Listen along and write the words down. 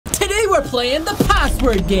we're playing the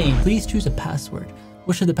password game. Please choose a password.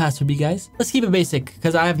 What should the password be, guys? Let's keep it basic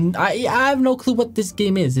because I have no clue what this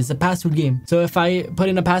game is. It's a password game. So if I put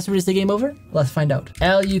in a password, is the game over? Let's find out.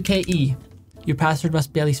 L-U-K-E. Your password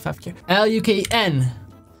must be at least 5 characters. L-U-K-N.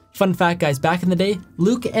 Fun fact, guys. Back in the day,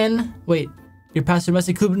 Luke N. Wait. Your password must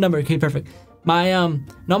include a number. Okay, perfect. My,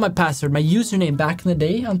 not my password. My username back in the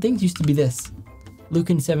day on things used to be this.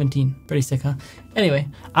 Lucan17. Pretty sick, huh? Anyway,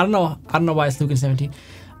 I don't know why it's Lucan17.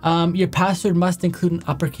 Your password must include an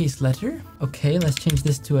uppercase letter. Okay, let's change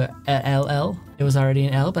this to a LL. It was already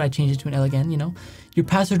an L, but I changed it to an L again, you know. Your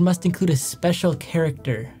password must include a special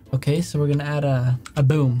character. Okay, so we're gonna add a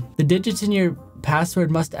boom. The digits in your password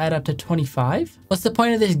must add up to 25. What's the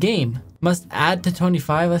point of this game? Must add to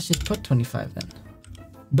 25. Let's just put 25 then.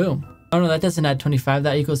 Boom. Oh no, that doesn't add 25.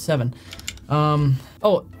 That equals 7.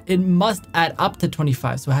 Oh, it must add up to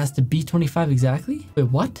 25. So it has to be 25 exactly? Wait,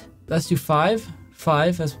 what? Let's do 5.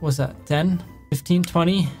 5, what's that? 10, 15,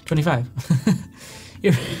 20, 25.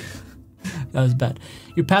 That was bad.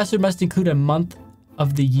 Your password must include a month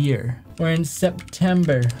of the year. We're in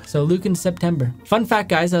September. So Luke in September. Fun fact,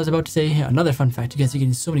 guys, I was about to say another fun fact. You guys are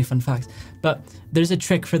getting so many fun facts. But there's a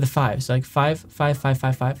trick for the 5. So like 5, 5, 5,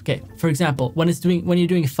 5, 5. Okay. For example, when you're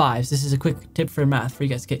doing 5s, this is a quick tip for math for you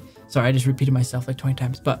guys. Okay. Sorry, I just repeated myself like 20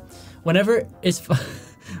 times. But whenever it's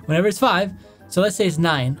 5, so let's say it's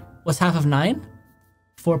 9. What's half of 9?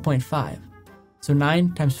 4.5. So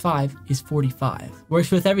 9 times 5 is 45.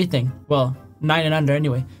 Works with everything. Well, 9 and under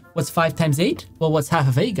anyway. What's 5 times 8? Well, what's half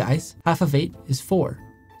of 8, guys? Half of 8 is 4.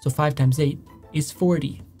 So 5 times 8 is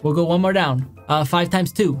 40. We'll go one more down. 5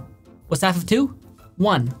 times 2. What's half of 2?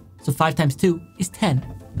 1. So 5 times 2 is 10.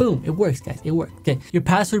 Boom. It works, guys. It worked. Okay. Your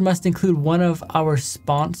password must include one of our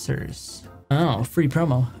sponsors. Oh, free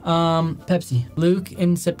promo. Pepsi. Luke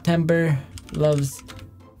in September loves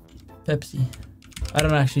Pepsi. I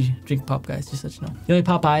don't actually drink pop, guys, just let you know. The only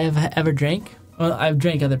pop I have ever drank, well, I've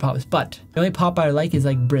drank other pops, but the only pop I like is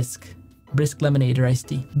like Brisk lemonade or iced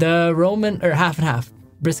tea. The Roman, or half and half,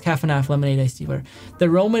 Brisk half and half lemonade iced tea, whatever. The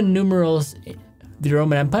Roman numerals, the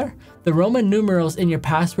Roman Empire? The Roman numerals in your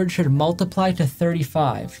password should multiply to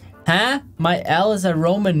 35. Huh? My L is a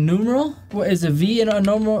Roman numeral? What is a V in a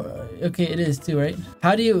normal? Okay, it is too, right?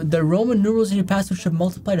 How do you, the Roman numerals in your password should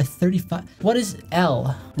multiply to 35. What is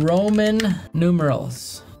L? Roman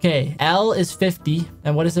numerals. Okay, L is 50.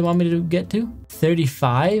 And what does it want me to get to?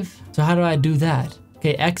 35. So how do I do that?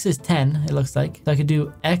 Okay, X is 10, it looks like. So I could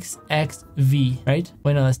do XXV, right?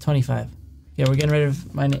 Wait, no, that's 25. Yeah, we're getting rid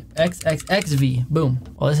of my name. XXXV. Boom.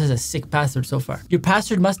 Well, this is a sick password so far. Your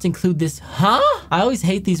password must include this. Huh? I always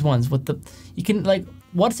hate these ones with the... You can, like...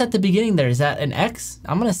 What's at the beginning there? Is that an X?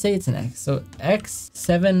 I'm gonna say it's an X. So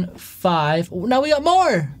X75. Oh, now we got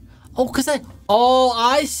more. Oh,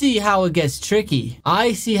 I see how it gets tricky.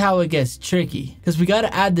 I see how it gets tricky. Because we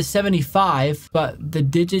gotta add the 75, but the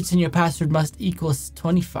digits in your password must equal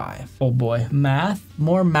 25. Oh boy. Math?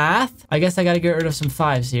 More math? I guess I gotta get rid of some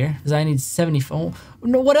 5s here. Because I need 74. Oh,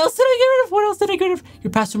 no, what else did I get rid of? What else did I get rid of?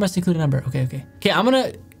 Your password must include a number. Okay, okay. Okay, I'm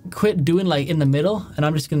gonna quit doing like in the middle, and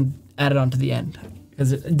I'm just gonna add it on to the end.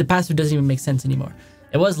 Because the password doesn't even make sense anymore.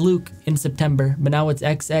 It was Luke in September, but now it's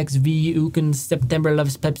XXV Luke in September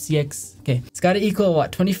loves Pepsi X. Okay, it's got to equal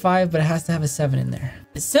what? 25, but it has to have a 7 in there.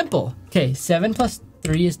 It's simple. Okay, 7 plus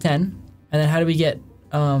 3 is 10. And then how do we get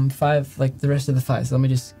 5, like the rest of the 5? So let me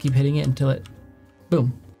just keep hitting it until it,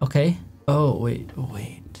 boom. Okay. Oh, wait.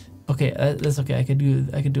 Okay, that's okay. I could do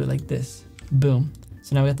it like this. Boom.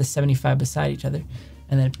 So now we got the 75 beside each other.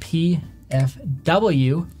 And then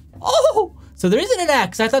PFW. Oh! So there isn't an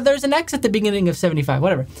X. I thought there was an X at the beginning of 75.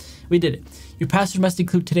 Whatever. We did it. Your password must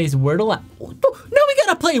include today's Wordle. Oh, now we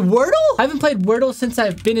gotta play Wordle? I haven't played Wordle since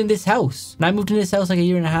I've been in this house. And I moved in this house like a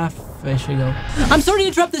year and a half-ish ago. I'm sorry to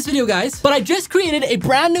interrupt this video, guys, but I just created a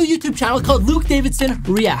brand new YouTube channel called Luke Davidson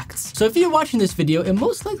Reacts. So if you're watching this video, it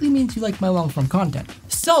most likely means you like my long-form content.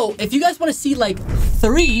 So if you guys want to see like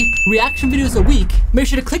 3 reaction videos a week, make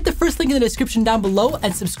sure to click the first link in the description down below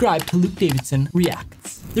and subscribe to Luke Davidson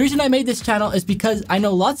Reacts. The reason I made this channel is because I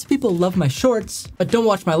know lots of people love my shorts, but don't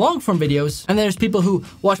watch my long form videos. And there's people who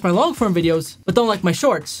watch my long form videos, but don't like my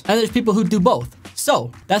shorts. And there's people who do both.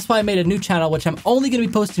 So that's why I made a new channel, which I'm only going to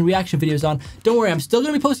be posting reaction videos on. Don't worry, I'm still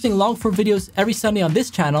going to be posting long form videos every Sunday on this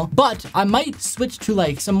channel, but I might switch to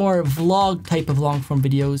like some more vlog type of long form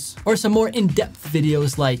videos or some more in-depth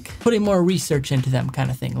videos, like putting more research into them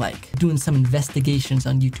kind of thing, like doing some investigations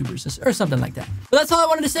on YouTubers or something like that. But that's all I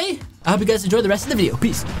wanted to say. I hope you guys enjoy the rest of the video.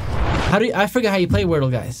 Peace. I forget how you play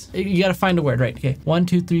Wordle, guys. You gotta find a word, right? Okay, 1,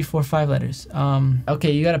 2, 3, 4, 5 letters.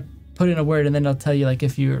 Okay, you gotta put in a word and then I'll tell you like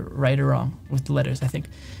if you're right or wrong with the letters, I think.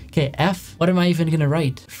 Okay, F. What am I even gonna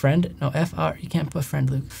write? Friend? No, F-R. You can't put friend,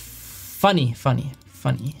 Luke. Funny.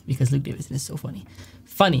 Because Luke Davidson is so funny.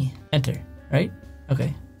 Funny. Enter. Right?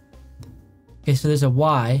 Okay. Okay, so there's a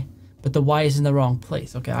Y, but the Y is in the wrong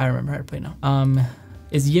place. Okay, I remember how to play now.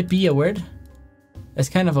 Is yippee a word? It's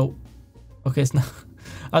kind of a... Okay, it's not...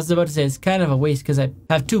 I was about to say it's kind of a waste because I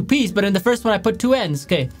have 2 P's, but in the first one I put 2 N's.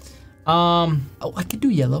 Okay. Oh, I could do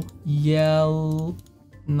yellow. Yellow.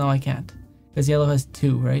 No, I can't. Because yellow has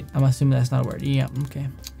 2, right? I'm assuming that's not a word. Yeah, okay.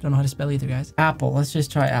 Don't know how to spell either, guys. Apple. Let's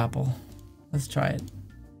just try apple. Let's try it.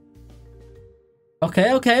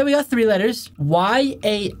 Okay. We got 3 letters.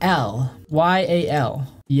 Y-A-L. Y-A-L.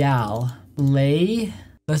 Yal. Lay.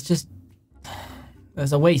 Let's just...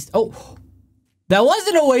 There's a waste. Oh! That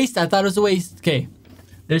wasn't a waste! I thought it was a waste. Okay.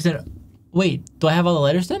 There's a... Wait, do I have all the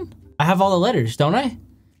letters then? I have all the letters, don't I?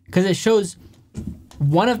 Because it shows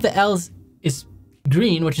one of the L's is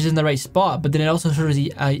green, which is in the right spot, but then it also shows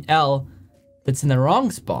the L that's in the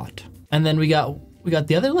wrong spot. And then we got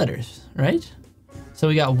the other letters, right? So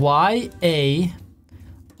we got Y-A-O-L-L,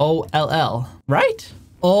 right?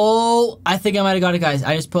 Oh, I think I might have got it, guys.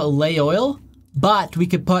 I just put lay oil, but we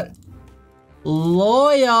could put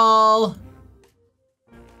loyal.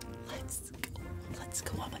 Let's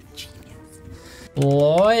go. I'm a genius.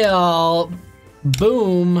 Loyal.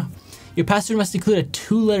 Boom. Your password must include a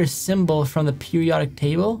 2-letter symbol from the periodic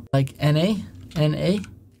table, like Na.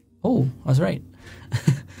 Oh, I was right.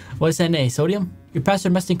 What's Na? Sodium? Your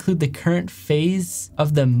password must include the current phase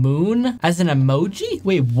of the moon as an emoji?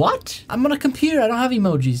 Wait, what? I'm on a computer. I don't have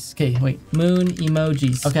emojis. Okay, wait. Moon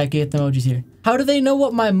emojis. Okay, I can get the emojis here. How do they know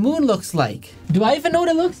what my moon looks like? Do I even know what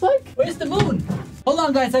it looks like? Where's the moon? Hold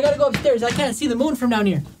on, guys. I gotta go upstairs. I can't see the moon from down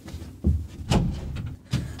here.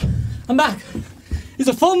 I'm back. It's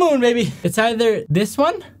a full moon, baby. It's either this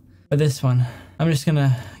one or this one. I'm just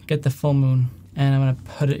gonna get the full moon and I'm gonna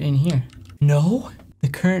put it in here. No? The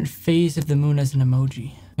current phase of the moon as an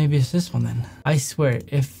emoji. Maybe it's this one then. I swear,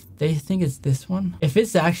 if they think it's this one, if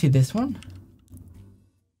it's actually this one.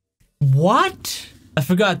 What? I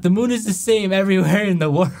forgot, the moon is the same everywhere in the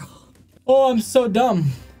world. Oh, I'm so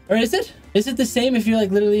dumb. Or is it? Is it the same if you're like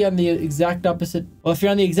literally on the exact opposite? Well, if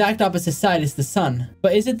you're on the exact opposite side, it's the sun.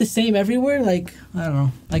 But is it the same everywhere? Like, I don't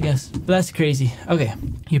know, I guess. But that's crazy. Okay,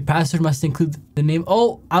 your password must include the name.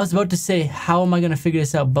 Oh, I was about to say, how am I gonna figure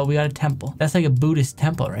this out? But we got a temple. That's like a Buddhist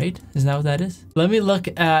temple, right? Isn't that what that is? Let me look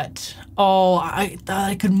at, oh, I thought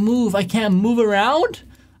I could move. I can't move around?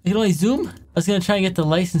 I can only zoom? I was gonna try and get the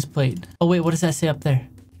license plate. Oh wait, what does that say up there?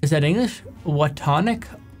 Is that English? Watonic?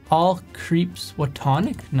 All creeps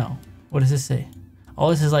Watonic? No. What does this say? Oh,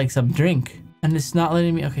 this is like some drink. And it's not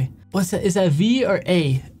letting me, okay. What's that? Is that V or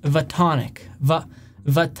A? Vatonic.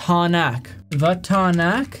 Vatonic.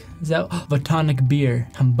 Vatonic? Is that Vatonic beer?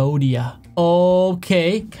 Cambodia.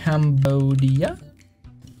 Okay, Cambodia.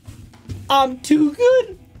 I'm too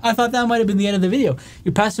good. I thought that might have been the end of the video.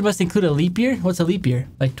 Your password must include a leap year? What's a leap year?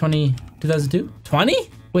 Like 2002? 20?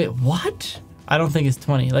 Wait, what? I don't think it's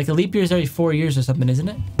 20. Like a leap year is every 4 years or something, isn't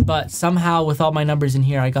it? But somehow with all my numbers in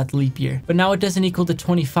here, I got the leap year. But now it doesn't equal to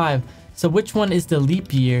 25. So which one is the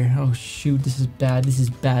leap year? Oh shoot, this is bad. This is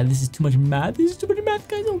bad. This is too much math. This is too much math,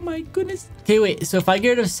 guys. Oh my goodness. Okay, wait. So if I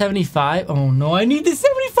get rid of 75, oh no, I need the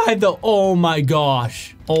 75 though. Oh my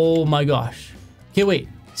gosh. Oh my gosh. Okay, wait.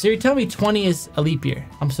 So you're telling me 20 is a leap year.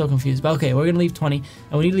 I'm so confused. But okay, we're gonna leave 20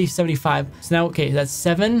 and we need to leave 75. So now, okay, that's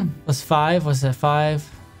 7 plus 5. What's that? 5,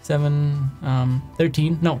 7,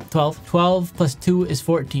 13, no, 12. 12 plus 2 is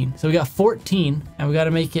 14. So we got 14 and we got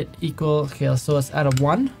to make it equal. Okay, so let's add a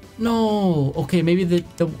 1. No, okay, maybe the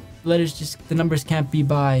letters just, the numbers can't be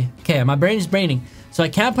by. Okay, my brain is braining. So I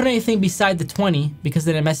can't put anything beside the 20 because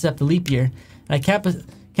then it messes up the leap year. And I can't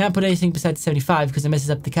put anything beside the 75 because it messes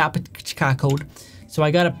up the CAPTCHA code. So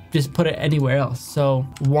I got to just put it anywhere else. So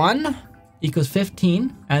 1 equals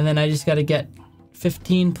 15. And then I just got to get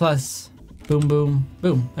 15 plus boom, boom,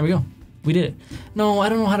 boom. There we go. We did it. No, I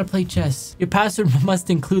don't know how to play chess. Your password must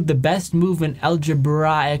include the best move in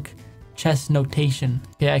algebraic chess notation.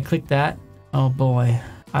 Okay, I clicked that. Oh boy.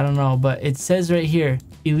 I don't know, but it says right here,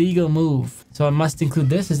 illegal move. So I must include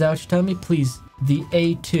this. Is that what you're telling me? Please. The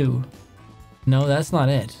A2. No, that's not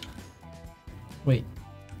it. Wait.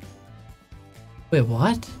 Wait,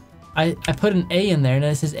 what? I put an A in there and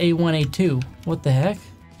it says A1, A2. What the heck?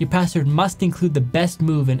 Your password must include the best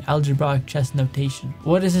move in algebraic chess notation.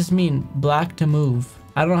 What does this mean? Black to move.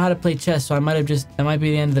 I don't know how to play chess, so I might have just, that might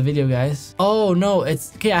be the end of the video, guys. Oh no,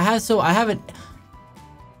 it's, okay, I haven't,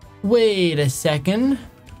 wait a second.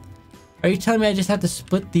 Are you telling me I just have to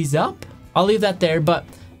split these up? I'll leave that there, but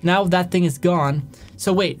Now that thing is gone.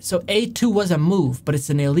 So wait, so A2 was a move, but it's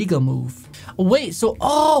an illegal move. Wait, so,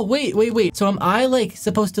 oh, wait. So am I like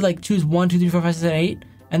supposed to like choose 1, 2, 3, 4, 5, 6, 7, 8?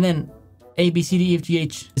 And then A, B, C, D, E, F, G,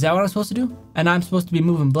 H. Is that what I'm supposed to do? And I'm supposed to be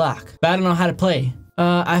moving black. But I don't know how to play.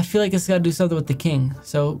 I feel like it's gotta do something with the king.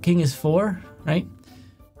 So king is 4, right?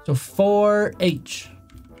 So 4H.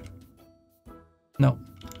 No.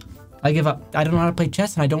 I give up. I don't know how to play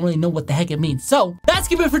chess, and I don't really know what the heck it means. So,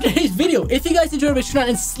 that's it for today's video. If you guys enjoyed it, make sure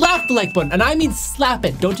and slap the like button. And I mean slap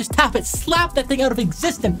it. Don't just tap it. Slap that thing out of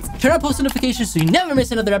existence. Turn on post notifications so you never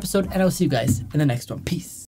miss another episode. And I'll see you guys in the next one. Peace.